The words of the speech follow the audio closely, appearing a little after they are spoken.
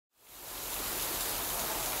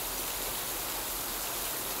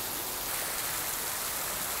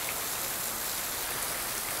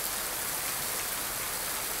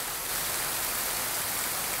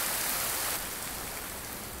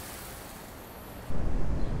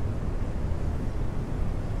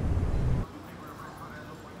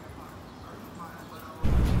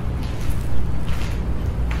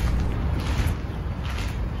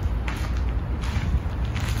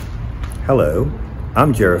Hello,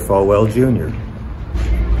 I'm Jerry Falwell Jr.,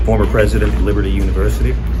 former president of Liberty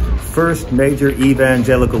University, first major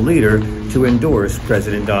evangelical leader to endorse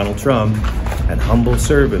President Donald Trump, and humble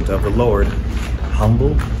servant of the Lord.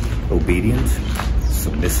 Humble, obedient,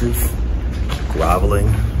 submissive, groveling,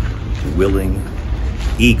 willing,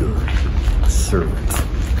 eager servant.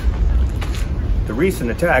 The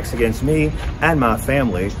recent attacks against me and my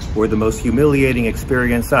family were the most humiliating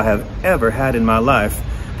experience I have ever had in my life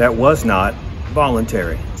that was not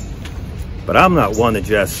voluntary. But I'm not one to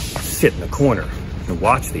just sit in the corner and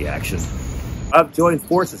watch the action. I've joined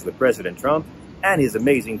forces with President Trump and his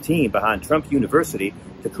amazing team behind Trump University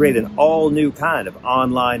to create an all-new kind of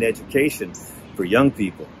online education for young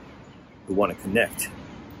people who want to connect,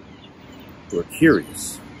 who are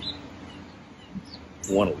curious,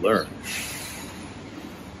 who want to learn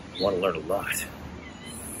a lot.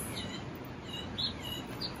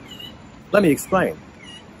 Let me explain.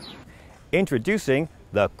 Introducing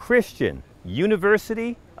the Christian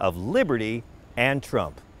University of Liberty and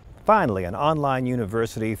Trump. Finally, an online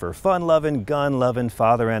university for fun-loving, gun-loving,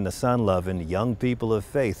 father and the son-loving young people of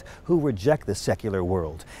faith who reject the secular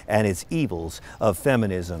world and its evils of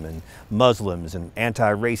feminism and Muslims and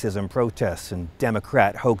anti-racism protests and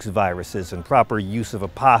Democrat hoax viruses and proper use of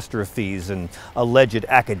apostrophes and alleged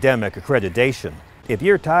academic accreditation. If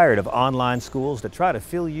you're tired of online schools that try to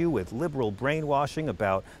fill you with liberal brainwashing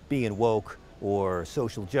about being woke or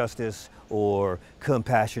social justice or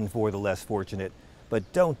compassion for the less fortunate,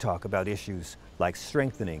 but don't talk about issues like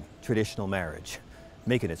strengthening traditional marriage,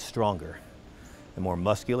 making it stronger and more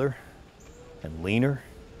muscular and leaner,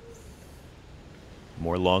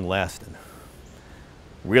 more long-lasting,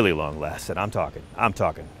 really long-lasting. I'm talking,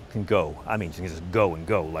 can go. I mean, you can just go and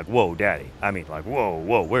go, like, whoa, daddy. I mean, like,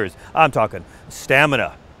 whoa, I'm talking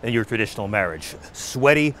stamina in your traditional marriage.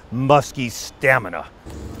 Sweaty, musky stamina.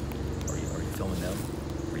 Are you filming them?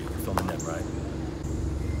 You're filming them, right?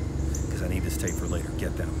 Because I need this tape for later.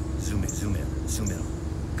 Get them. Zoom in.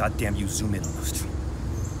 God damn you, zoom in on those two.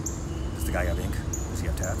 Does the guy have ink? Does he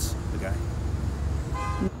have tats? The guy?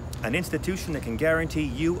 An institution that can guarantee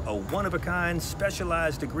you a one-of-a-kind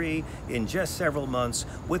specialized degree in just several months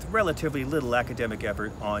with relatively little academic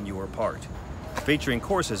effort on your part. Featuring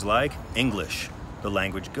courses like English, the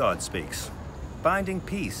language God speaks, Finding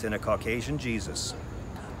Peace in a Caucasian Jesus,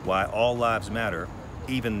 Why All Lives Matter,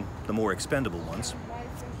 even the more expendable ones,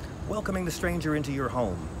 Welcoming the Stranger into Your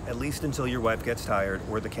Home, at least until your wife gets tired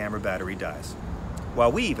or the camera battery dies.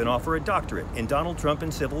 While we even offer a doctorate in Donald Trump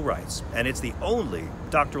and civil rights, and it's the only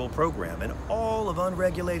doctoral program in all of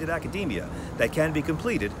unregulated academia that can be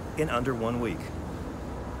completed in under 1 week.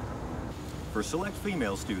 For select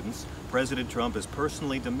female students, President Trump has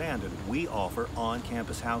personally demanded we offer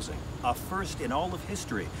on-campus housing, a first in all of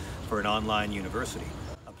history for an online university.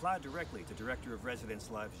 Apply directly to Director of Residence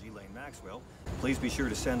Life Ghislaine Maxwell. Please be sure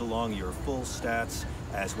to send along your full stats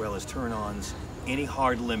as well as turn-ons, any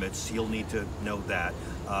hard limits, you'll need to know that,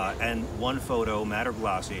 and one photo, matte or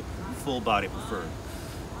glossy, full body preferred.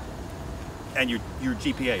 And your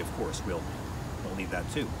GPA, of course, we'll need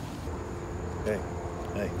that too. Hey,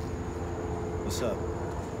 what's up?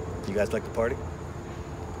 You guys like to party?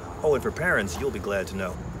 Oh, and for parents, you'll be glad to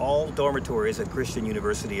know, all dormitories at Christian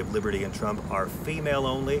University of Liberty and Trump are female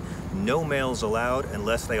only, no males allowed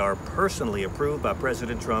unless they are personally approved by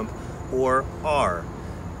President Trump or are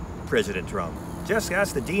President Trump. Just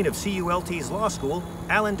ask the dean of C.U.L.T's law school,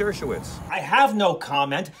 Alan Dershowitz. I have no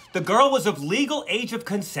comment. The girl was of legal age of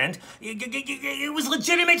consent. It was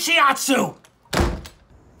legitimate shiatsu.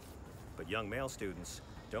 But young male students,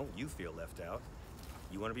 don't you feel left out?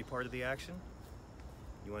 You want to be part of the action?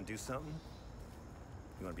 You want to do something?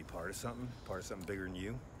 You want to be part of something bigger than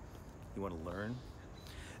you? You want to learn?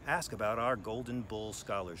 Ask about our Golden Bull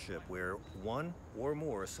Scholarship, where one or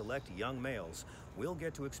more select young males will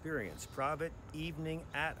get to experience private evening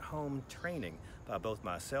at-home training by both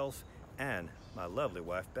myself and my lovely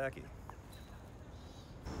wife, Becky.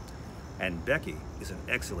 And Becky is an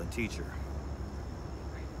excellent teacher.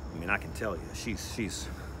 I mean, I can tell you, she's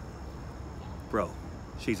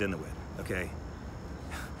in the wind, okay?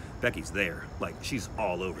 Becky's there, like, she's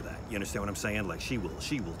all over that. You understand what I'm saying? Like, she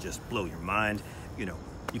will just blow your mind. You know,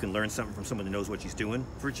 you can learn something from someone who knows what she's doing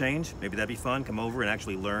for a change. Maybe that'd be fun. Come over and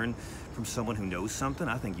actually learn from someone who knows something.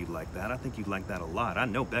 I think you'd like that. I think you'd like that a lot. I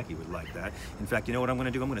know Becky would like that. In fact, you know what I'm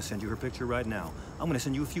gonna do? I'm gonna send you her picture right now. I'm gonna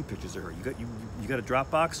send you a few pictures of her. You got a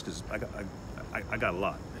Dropbox? Because I got a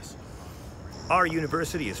lot of this. Our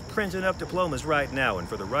university is printing up diplomas right now, and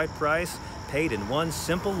for the right price, paid in one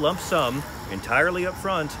simple lump sum, entirely up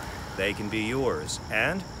front, they can be yours.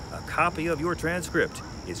 And a copy of your transcript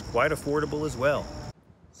is quite affordable as well.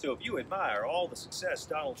 So if you admire all the success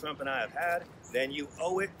Donald Trump and I have had, then you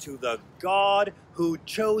owe it to the God who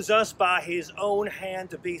chose us by his own hand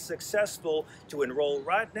to be successful to enroll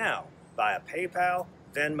right now via PayPal,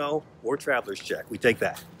 Venmo, or Traveler's Check. We take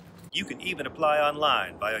that. You can even apply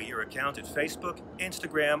online via your account at Facebook,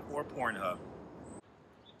 Instagram, or Pornhub.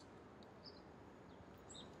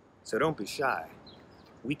 So don't be shy.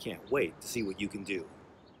 We can't wait to see what you can do.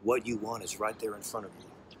 What you want is right there in front of you.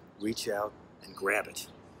 Reach out and grab it.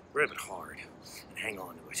 Grab it hard and hang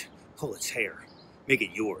on to it. Pull its hair. Make it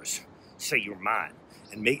yours. Say you're mine.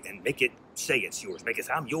 And make it say it's yours. Make it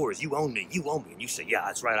say, I'm yours, you own me, you own me. And you say, yeah,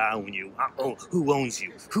 that's right, I own you. Who owns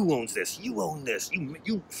you? Who owns this? You own this.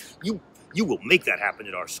 You will make that happen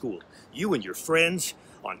at our school. You and your friends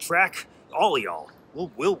on track, all of y'all.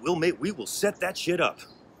 We will set that shit up.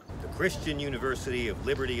 The Christian University of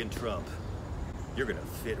Liberty and Trump. You're gonna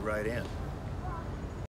fit right in.